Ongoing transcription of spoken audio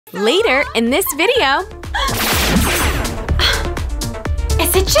Later in this video.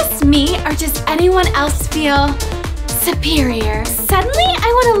 Is it just me, or does anyone else feel superior? Suddenly,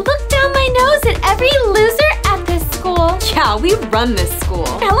 I want to look down my nose at every loser at this school. Yeah, we run this school.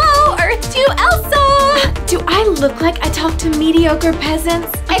 Hello, Earth 2 Elsa! Do I look like I talk to mediocre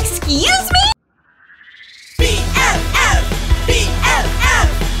peasants? Excuse me? BFF! BFF!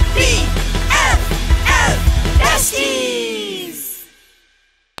 BFF Besties!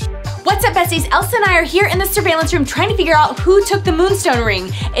 What's up, besties? Elsa and I are here in the surveillance room trying to figure out who took the Moonstone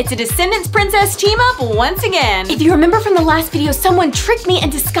Ring. It's a Descendants princess team up once again. If you remember from the last video, someone tricked me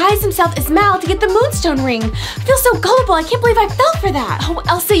and disguised himself as Mal to get the Moonstone Ring. I feel so gullible, I can't believe I fell for that. Oh,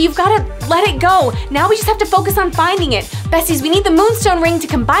 Elsa, you've gotta let it go. Now we just have to focus on finding it. Besties, we need the Moonstone Ring to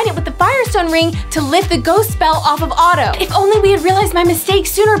combine it with the Firestone Ring to lift the ghost spell off of Otto. If only we had realized my mistake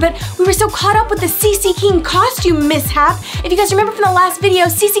sooner, but we were so caught up with the CC King costume mishap. If you guys remember from the last video,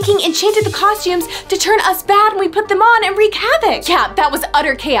 CC King enchanted the costumes to turn us bad when we put them on and wreak havoc. Yeah, that was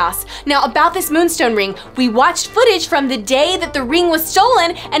utter chaos. Now about this Moonstone Ring, we watched footage from the day that the ring was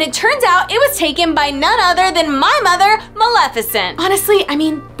stolen, and it turns out it was taken by none other than my mother, Maleficent. Honestly, I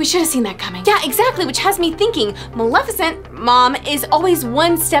mean, we should have seen that coming. Yeah, exactly, which has me thinking, Maleficent, Mom, is always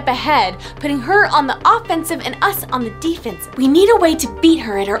one step ahead, putting her on the offensive and us on the defensive. We need a way to beat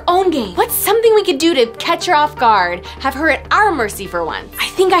her at her own game. What's something we could do to catch her off guard? Have her at our mercy for once? I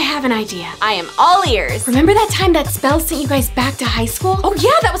think I have an idea. I am all ears. Remember that time that spell sent you guys back to high school? Oh yeah,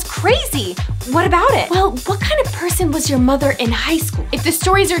 that was crazy. What about it? Well, what kind of person was your mother in high school? If the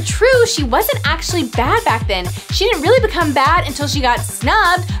stories are true, she wasn't actually bad back then. She didn't really become bad until she got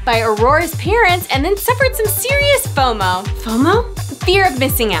snubbed by Aurora's parents and then suffered some serious FOMO. FOMO? Fear of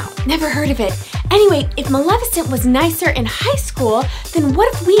missing out. Never heard of it. Anyway, if Maleficent was nicer in high school, then what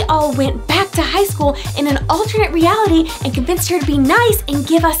if we all went back to high school in an alternate reality and convinced her to be nice and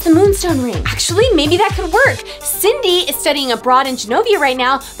give us the Moonstone Ring? Actually, maybe that could work. Cindy is studying abroad in Genovia right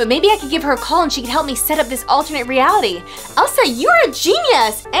now, but maybe I could give her a call and she could help me set up this alternate reality. Elsa, you're a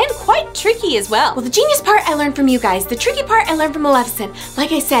genius and quite tricky as well. Well, the genius part I learned from you guys. The tricky part I learned from Maleficent.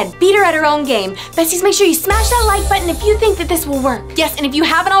 Like I said, beat her at her own game. Besties, make sure you smash that like button if you think that this will work. Yes, and if you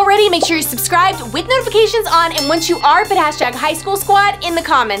haven't already, make sure you're subscribed with notifications on, and once you are, put hashtag High School Squad in the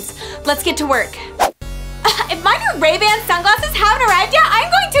comments. Let's get to work. If my new Ray-Ban sunglasses haven't arrived yet, I'm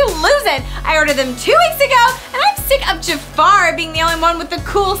going to lose it. I ordered them 2 weeks ago, and I'm sick of Jafar being the only one with the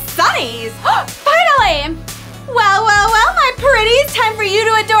cool sunnies. Finally! Well, well, well, my pretties, time for you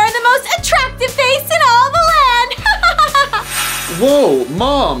to adore the most attractive face in all the land. Whoa,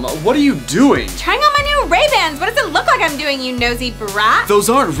 Mom, what are you doing? Trying on my new Ray-Bans. What does it look like I'm doing, you nosy brat? Those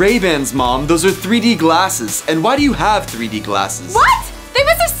aren't Ray-Bans, Mom. Those are 3D glasses. And why do you have 3D glasses? What? They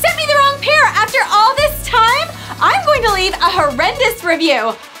must have sent me the wrong pair after all this time? I'm going to leave a horrendous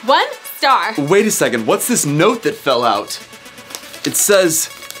review. 1 star. Wait a second, what's this note that fell out? It says,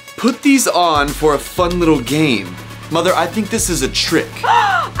 put these on for a fun little game. Mother, I think this is a trick.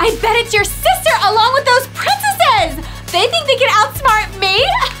 I bet it's your sister along with those princesses. They think they can outsmart me?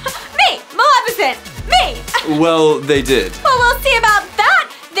 Me, Maleficent, me. Well, they did. Well, we'll see about that.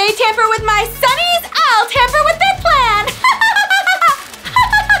 They tamper with my sunnies, I'll tamper with their plan.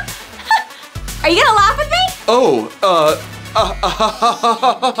 Are you gonna laugh with me? Oh,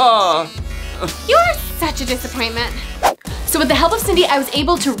 You are such a disappointment. So with the help of Cindy, I was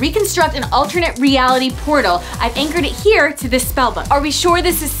able to reconstruct an alternate reality portal. I've anchored it here to this spellbook. Are we sure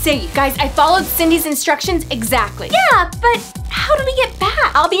this is safe? Guys, I followed Cindy's instructions exactly. Yeah, but how do we get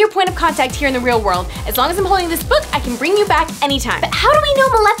back? I'll be your point of contact here in the real world. As long as I'm holding this book, I can bring you back anytime. But how do we know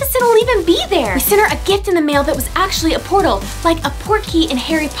Maleficent will even be there? We sent her a gift in the mail that was actually a portal, like a port key in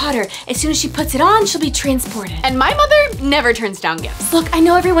Harry Potter. As soon as she puts it on, she'll be transported. And my mother never turns down gifts. Look, I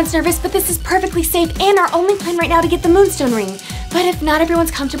know everyone's nervous, but this is perfectly safe and our only plan right now to get the Moonstone Ring. But if not everyone's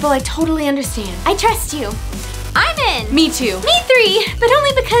comfortable, I totally understand. I trust you. I'm in. Me too. Me 3, but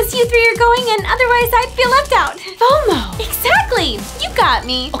only because you 3 are going and otherwise I'd feel left out. FOMO. Exactly. You got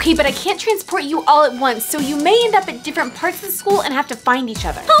me. Okay, but I can't transport you all at once, so you may end up at different parts of the school and have to find each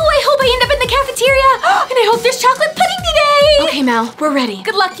other. Oh, I hope I end up in the cafeteria. And I hope there's chocolate pudding today. Okay, Mal, we're ready.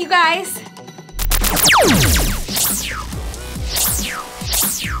 Good luck, you guys.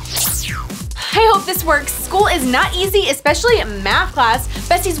 I hope this works. School is not easy, especially math class.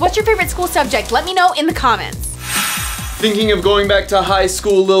 Besties, what's your favorite school subject? Let me know in the comments. thinking of going back to high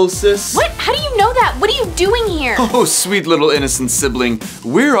school, little sis? What? How do you know that? What are you doing here? Oh, sweet little innocent sibling.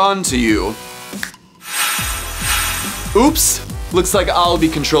 We're on to you. Oops. Looks like I'll be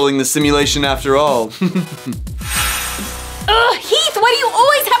controlling the simulation after all. Ugh, Heath, why do you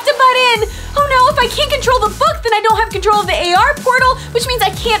always have to butt in? Oh no, if I can't control the book, then I don't have control of the AR portal, which means I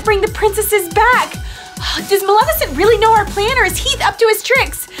can't bring the princesses back. Does Maleficent really know our plan, or is Heath up to his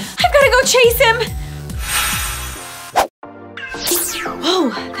tricks? I've gotta go chase him. Whoa,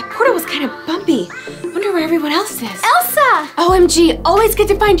 that portal was kind of bumpy. Wonder where everyone else is. Elsa! OMG, always good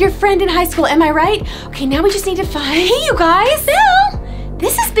to find your friend in high school, am I right? Okay, now we just need to find… Hey, you guys! Belle!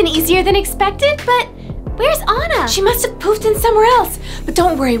 This has been easier than expected, but where's Anna? She must have poofed in somewhere else. But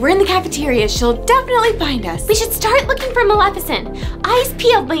don't worry, we're in the cafeteria. She'll definitely find us. We should start looking for Maleficent. Eyes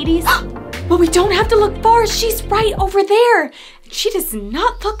peeled, ladies. Well, we don't have to look far. She's right over there. She does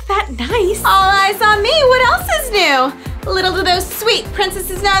not look that nice. All eyes on me. What else is new? Little do those sweet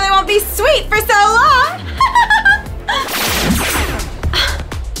princesses know they won't be sweet for so long.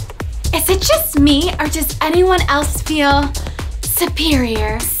 Is it just me, or does anyone else feel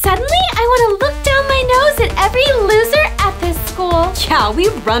superior? Suddenly, I want to look down my nose at every loser at this school. Yeah, we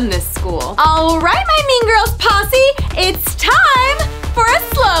run this school. All right, my Mean Girls posse, it's time for a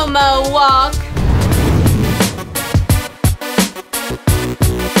slow-mo walk.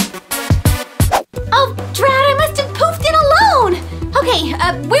 Oh, drat, I must have poofed in alone. Okay,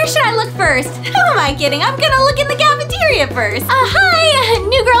 where should I look first? Who am I kidding? I'm gonna look in the cafeteria first. Hi,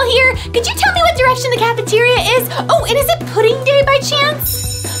 new girl here. Could you tell me what direction the cafeteria is? Oh, and is it pudding day by chance?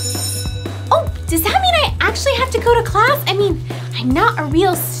 Oh, does that mean I actually have to go to class? I mean, I'm not a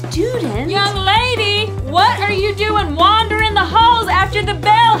real student. Young lady, what are you doing wandering the halls after the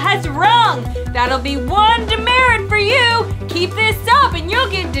bell has rung? That'll be one demerit for you. Keep this up and you'll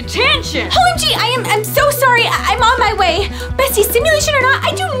get detention. OMG, I'm so sorry. I'm on my way. Bestie, simulation or not,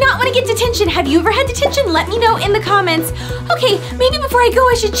 I do not want to get detention. Have you ever had detention? Let me know in the comments. Okay, maybe before I go,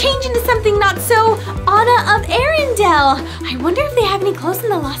 I should change into something not so Anna of Arendelle. I wonder if they have any clothes in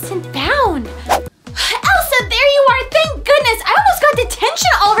the Lost and Found. Elsa, there you are. Thank goodness. I almost got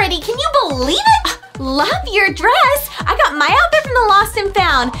detention already. Can you believe it? Love your dress. I got my outfit from the Lost and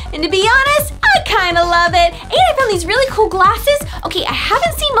Found. And to be honest, I kind of love it. And I found these really cool glasses. Okay, I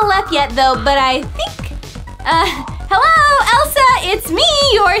haven't seen Malef yet though, but I think… hello, Elsa. It's me,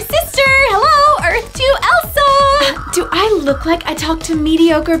 your sister. Hello, Earth to Elsa. Do I look like I talk to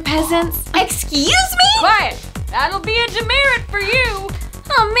mediocre peasants? Excuse me? Quiet. That'll be a demerit for you.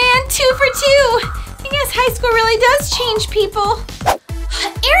 Oh man, 2 for 2. I guess high school really does change people.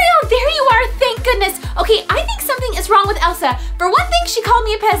 Ariel, there you are, thank goodness. Okay, I think something is wrong with Elsa. For one thing, she called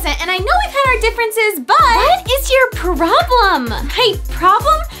me a peasant, and I know we've had our differences, but… What is your problem? My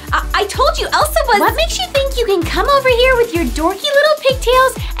problem? I told you Elsa was… What makes you think you can come over here with your dorky little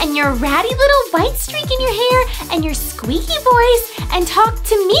pigtails and your ratty little white streak in your hair and your squeaky voice and talk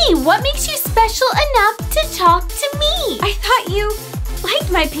to me? What makes you special enough to talk to me? I thought you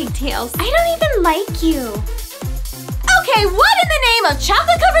liked my pigtails. I don't even like you. Okay, what in the name of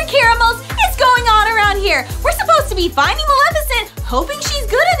chocolate-covered caramels is going on around here? We're supposed to be finding Maleficent, hoping she's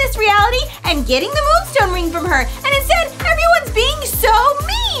good in this reality, and getting the Moonstone ring from her. And instead, everyone's being so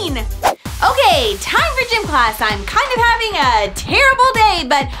mean. Okay, time for gym class. I'm kind of having a terrible day,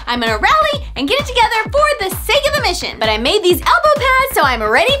 but I'm gonna rally and get it together for the sake of the mission. But I made these elbow pads, so I'm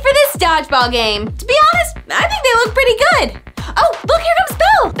ready for this dodgeball game. To be honest, I think they look pretty good. Oh, look, here comes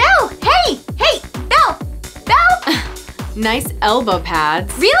Belle. Belle, hey, Belle. Belle. Nice elbow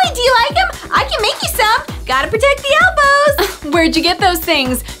pads. Really? Do you like them? I can make you some. Gotta protect the elbows. Where'd you get those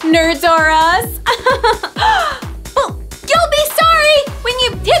things? Nerds or us? Well, you'll be sorry when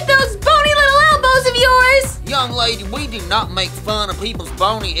you hit those bony little elbows of yours. Young lady, we do not make fun of people's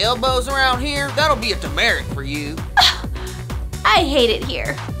bony elbows around here. That'll be a demerit for you. I hate it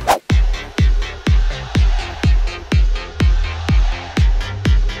here.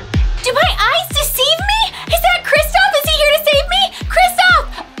 Do my eyes deceive me? Is that Kristoff? Is he here to save me? Kristoff,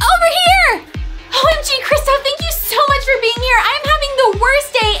 over here! OMG, Kristoff, thank you so much for being here. I'm having the worst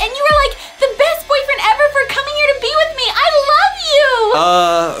day, and you are like the best boyfriend ever for coming here to be with me. I love you!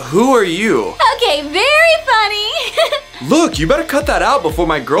 Who are you? Okay, very funny. Look, you better cut that out before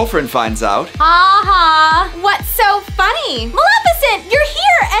my girlfriend finds out. What's so funny? Maleficent, you're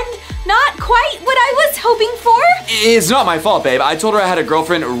here, and not quite what I was hoping for. It's not my fault, babe. I told her I had a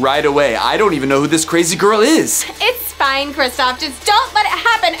girlfriend right away. I don't even know who this crazy girl is. It's fine, Kristoff. Just don't let it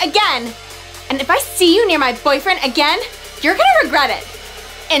happen again. And if I see you near my boyfriend again, you're gonna regret it.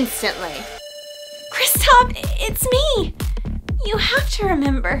 Instantly. Kristoff, it's me. You have to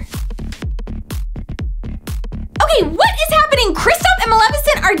remember. Okay, what is happening? Kristoff and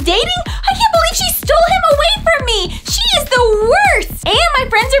Maleficent are dating? I can't believe she stole him away from me. She is the worst. And my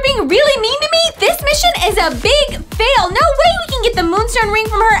friends are being really mean to me. This mission is a big fail. No way we can get the Moonstone ring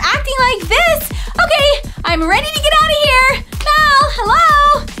from her acting like this. Okay, I'm ready to get out of here. Mel,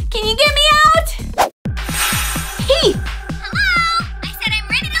 hello? Can you get me out?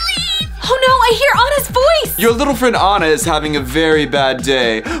 I hear Anna's voice! Your little friend Anna is having a very bad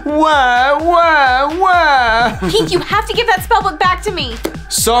day. Wah, wah, wah. Heath, you have to give that spellbook back to me.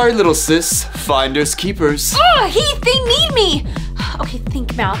 Sorry, little sis. Finders keepers. Oh, Heath, they need me. Okay,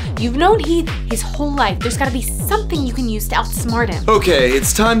 think, Mal. You've known Heath his whole life. There's gotta be something you can use to outsmart him. Okay,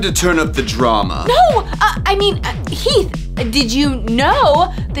 it's time to turn up the drama. No! Heath, did you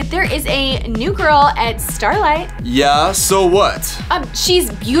know that there is a new girl at Starlight? Yeah, so what?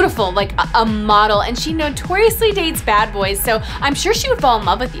 She's beautiful, like a model, and she notoriously dates bad boys, so I'm sure she would fall in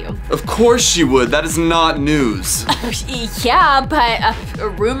love with you. Of course she would. That is not news. Yeah,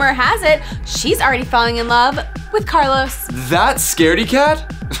 but rumor has it, she's already falling in love with Carlos. That scaredy cat?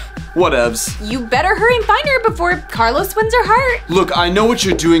 Whatevs. You better hurry and find her before Carlos wins her heart. Look, I know what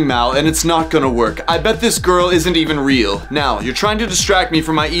you're doing, Mal, and it's not gonna work. I bet this girl isn't even real. Now, you're trying to distract me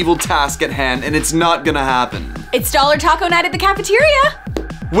from my evil task at hand, and it's not gonna happen. It's dollar taco night at the cafeteria.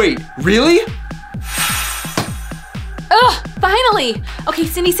 Wait, really? Ugh, finally. Okay,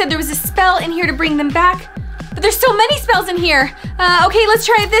 Cindy said there was a spell in here to bring them back, but there's so many spells in here. Okay, let's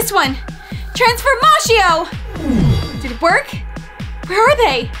try this one. Transformatio! Did it work? Where are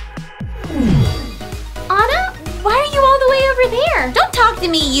they? Anna, why are you all the way over there? Don't talk to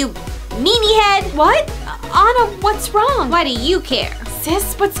me, you meanie head. What? Anna, what's wrong? Why do you care?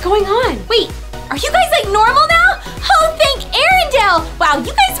 Sis, what's going on? Wait, are you guys like normal now? Oh, thank Arendelle. Wow,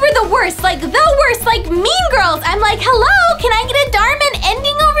 you guys were the worst, like mean girls. I'm like, hello, can I get a Darman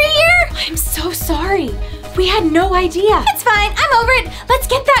ending over here? I'm so sorry. We had no idea. It's fine, I'm over it. Let's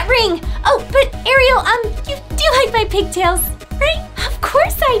get that ring. Oh, but Ariel, you do like my pigtails, right? Of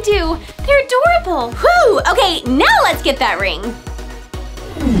course I do. They're adorable. Whew, okay, now let's get that ring.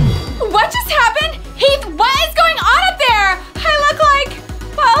 What just happened? Heath, what is going on up there? I look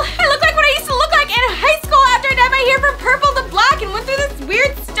like what I used to look like in high school after I dyed my hair from purple to black and went through this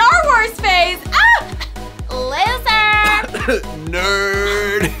weird Star Wars phase. Ah! Loser.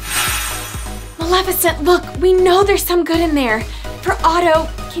 Nerd. Maleficent, look, we know there's some good in there. For Otto,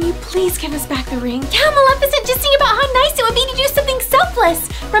 can you please give us back the ring? Yeah, Maleficent, just think about how nice it would be to do something selfless.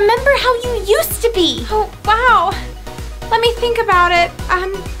 Remember how you used to be. Oh, wow. Let me think about it.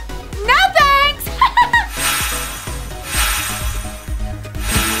 No thanks!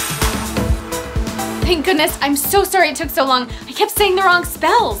 Thank goodness, I'm so sorry it took so long. I kept saying the wrong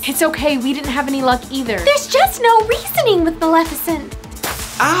spells. It's okay, we didn't have any luck either. There's just no reasoning with Maleficent.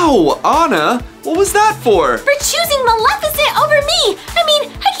 Ow, Anna, what was that for? For choosing Maleficent over me. I mean,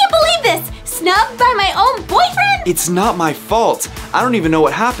 I can't believe this. Snubbed by my own boyfriend? It's not my fault. I don't even know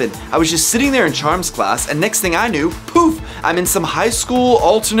what happened. I was just sitting there in Charms class, and next thing I knew, poof, I'm in some high school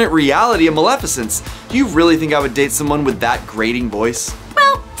alternate reality of Maleficent's. Do you really think I would date someone with that grating voice?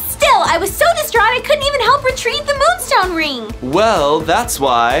 Well, still, I was so distraught I couldn't even help retrieve the Moonstone ring. Well, that's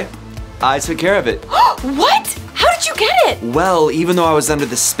why I took care of it. What? How did you get it? Well, even though I was under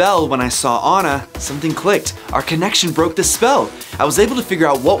the spell when I saw Anna, something clicked. Our connection broke the spell. I was able to figure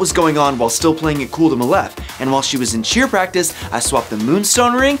out what was going on while still playing it cool to Malef. And while she was in cheer practice, I swapped the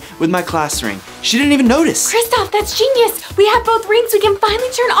Moonstone ring with my class ring. She didn't even notice. Kristoff, that's genius. We have both rings. We can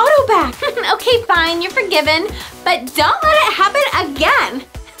finally turn Otto back. Okay, fine, you're forgiven. But don't let it happen again.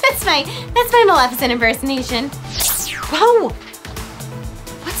 That's my Maleficent impersonation. Whoa.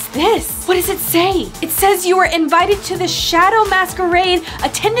 This? What does it say? It says you are invited to the Shadow Masquerade.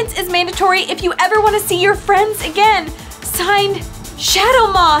 Attendance is mandatory if you ever want to see your friends again. Signed,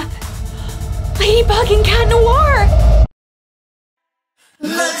 Shadow Moth. Ladybug and Cat Noir.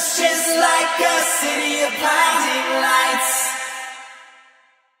 Looks just like a city of blinding lights.